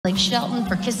Blake Shelton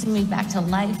for kissing me back to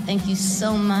life. Thank you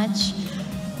so much.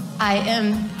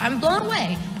 I'm blown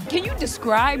away. Can you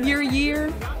describe your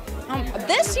year?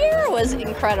 This year was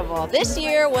incredible. This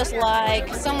year was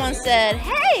like someone said,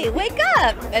 "Hey, wake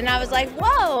up." And I was like,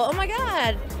 "Whoa, oh my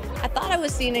God. I thought I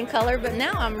was seeing in color, but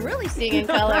now I'm really seeing in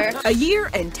color." A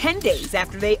year and 10 days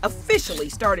after they officially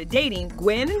started dating,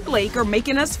 Gwen and Blake are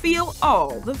making us feel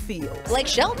all the feels. Blake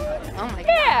Shelton? Oh my God.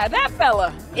 Yeah, that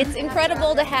fella. It's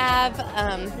incredible to have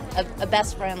a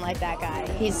best friend like that guy.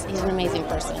 He's an amazing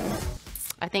person.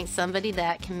 I think somebody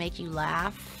that can make you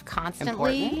laugh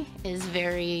constantly is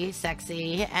very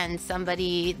sexy, and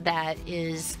somebody that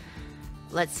is,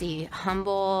 let's see,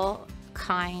 humble,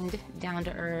 kind, down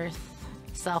to earth,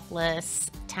 selfless,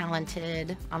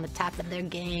 talented, on the top of their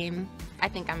game. I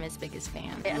think I'm his biggest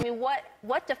fan. I mean,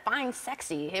 what defines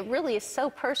sexy? It really is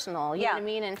so personal, you know what I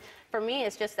mean? And for me,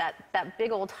 it's just that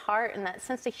big old heart and that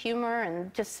sense of humor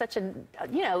and just such a,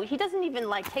 you know, he doesn't even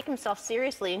like take himself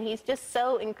seriously, and he's just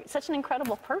such an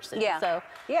incredible person. Yeah. So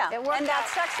yeah, it works and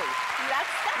that's sexy. That's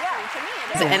sexy to me.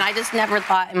 It is. And I just never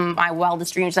thought in my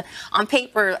wildest dreams that on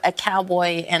paper a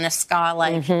cowboy and a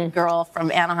ska-like girl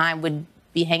from Anaheim would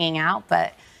be hanging out,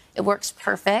 but it works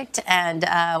perfect, and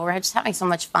we're just having so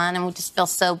much fun, and we just feel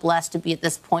so blessed to be at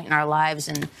this point in our lives.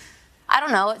 And I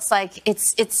don't know, it's like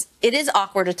it is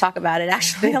awkward to talk about it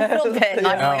actually a little bit. I'm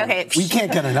like, okay, we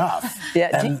can't get enough.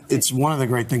 Yeah, and it's one of the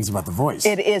great things about The Voice.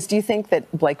 It is. Do you think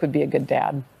that Blake would be a good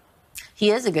dad? He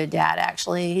is a good dad,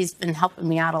 actually. He's been helping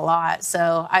me out a lot.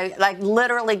 So I like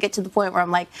literally get to the point where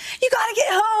I'm like, you gotta get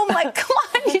home. Like, come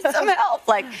on, I need some help.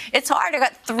 Like, it's hard. I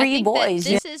got three boys.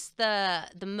 This is the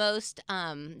most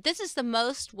this is the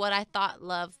most what I thought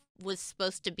love was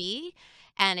supposed to be,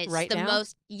 and it's Right the now?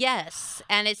 most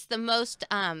and it's the most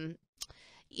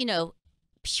you know,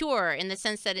 pure in the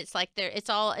sense that it's like it's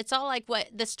all like what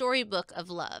the storybook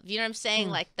of love. You know what I'm saying?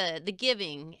 Like the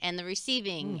giving and the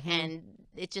receiving, and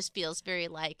it just feels very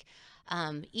like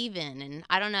even, and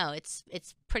I don't know, it's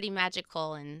pretty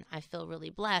magical, and I feel really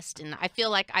blessed, and I feel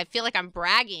like I'm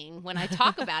bragging when I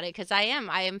talk about it, because I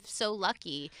am so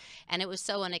lucky, and it was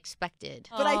so unexpected.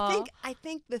 But I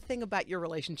think the thing about your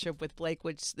relationship with Blake,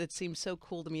 that seems so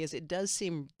cool to me, is it does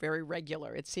seem very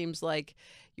regular. It seems like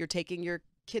you're taking your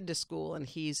kid to school and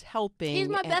he's helping. He's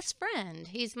my best friend.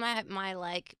 He's my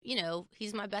like, you know,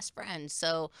 he's my best friend.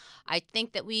 So I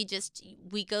think that we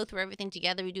go through everything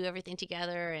together. We do everything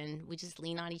together, and we just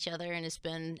lean on each other. And it's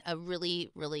been a really,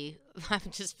 really, I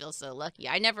just feel so lucky.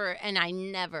 I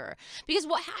never, because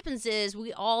what happens is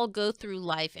we all go through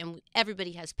life, and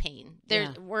everybody has pain.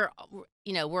 We're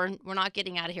not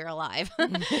getting out of here alive.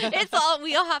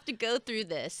 We all have to go through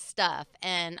this stuff.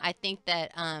 And I think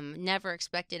that never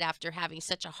expected, after having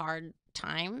such a hard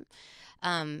time.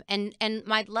 And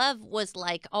my love was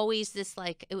like always this,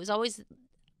 like, it was always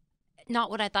not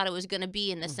what I thought it was going to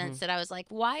be, in the sense that I was like,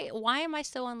 why am I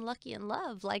so unlucky in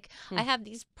love? Like, I have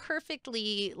these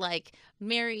perfectly like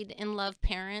married in love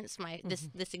parents,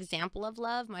 this example of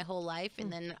love my whole life,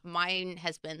 and then mine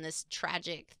has been this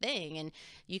tragic thing, and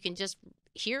you can just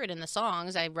hear it in the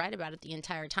songs. I write about it the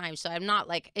entire time, so I'm not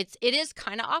like, it is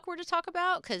kind of awkward to talk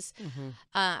about, because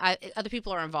other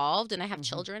people are involved, and I have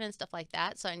children and stuff like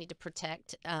that, so I need to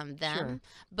protect them. Sure.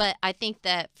 But I think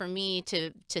that for me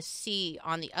to see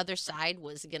on the other side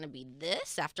was going to be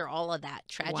this, after all of that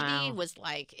tragedy,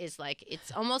 is like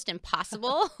it's almost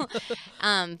impossible.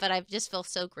 But I just feel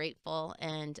so grateful,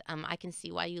 and I can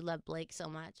see why you love Blake so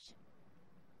much.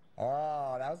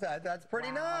 Oh, that's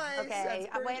pretty nice. Okay,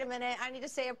 wait a minute. I need to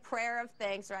say a prayer of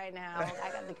thanks right now.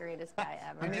 I got the greatest guy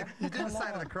ever. You did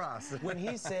sign the cross. When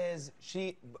he says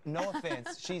no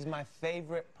offense, she's my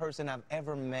favorite person I've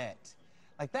ever met.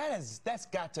 Like, that's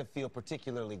got to feel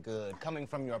particularly good coming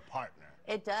from your partner.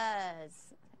 It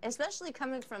does, especially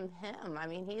coming from him. I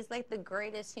mean, he's like the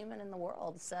greatest human in the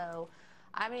world. So,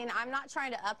 I mean, I'm not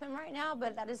trying to up him right now,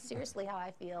 but that is seriously how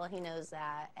I feel. He knows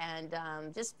that, and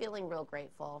just feeling real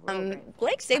grateful.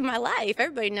 Blake saved my life.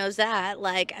 Everybody knows that.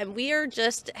 Like, we are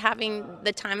just having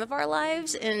the time of our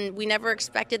lives, and we never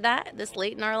expected that this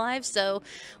late in our lives. So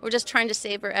we're just trying to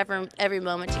savor every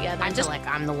moment together. I feel like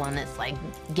I'm the one that's like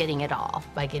getting it all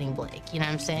by getting Blake. You know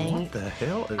what I'm saying? What the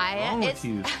hell is wrong with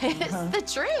you? It's the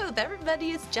truth.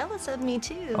 Everybody is jealous of me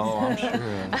too. Oh, I'm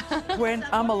sure. Gwen,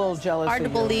 I'm a little jealous Hard to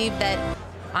of you. believe that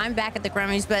I'm back at the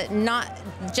Grammys, but not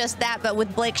just that, but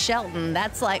with Blake Shelton.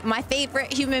 That's like my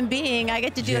favorite human being. I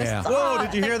get to do a song. Whoa,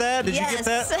 did you hear that? Did you get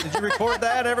that? Did you record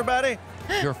that, everybody?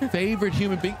 Your favorite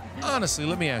human being? Honestly,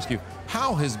 let me ask you,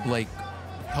 how has Blake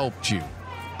helped you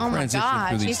Oh my transition through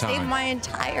gosh, these he saved times? my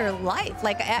entire life.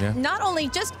 Like, not only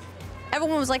just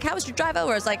everyone was like, how was your drive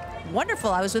over? I was like,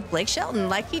 wonderful. I was with Blake Shelton.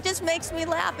 Like, he just makes me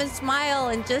laugh and smile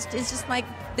and just is just like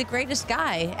the greatest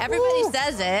guy. Everybody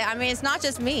says it. I mean, it's not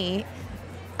just me.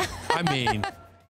 I mean,